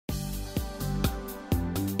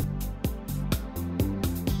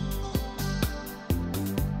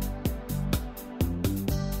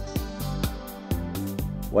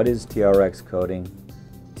What is TRX coating?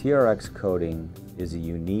 TRX coating is a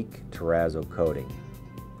unique terrazzo coating.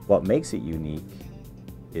 What makes it unique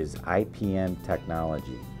is IPN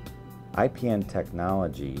technology. IPN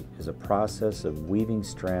technology is a process of weaving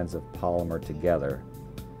strands of polymer together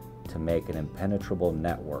to make an impenetrable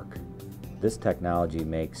network. This technology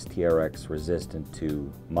makes TRX resistant to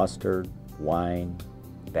mustard, wine,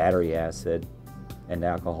 battery acid, and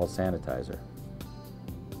alcohol sanitizer.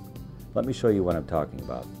 Let me show you what I'm talking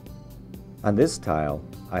about. On this tile,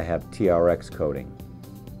 I have TRX coating.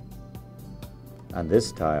 On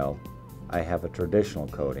this tile, I have a traditional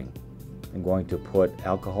coating. I'm going to put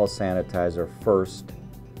alcohol sanitizer first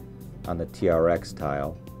on the TRX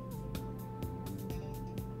tile.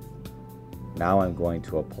 Now I'm going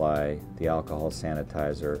to apply the alcohol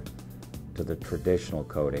sanitizer to the traditional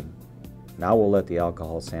coating. Now we'll let the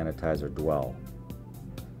alcohol sanitizer dwell.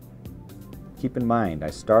 Keep in mind,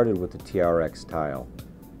 I started with the TRX tile,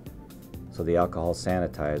 so the alcohol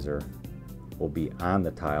sanitizer will be on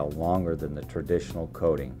the tile longer than the traditional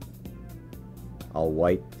coating. I'll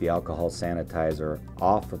wipe the alcohol sanitizer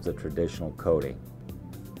off of the traditional coating.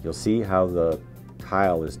 You'll see how the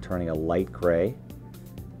tile is turning a light gray.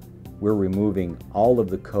 We're removing all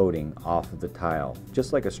of the coating off of the tile,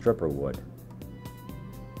 just like a stripper would.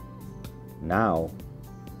 Now,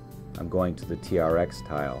 I'm going to the TRX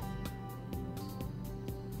tile.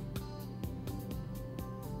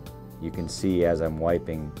 You can see as I'm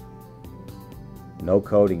wiping, no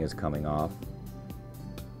coating is coming off.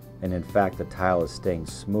 And in fact, the tile is staying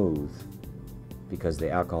smooth because the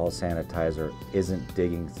alcohol sanitizer isn't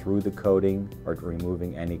digging through the coating or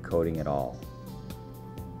removing any coating at all.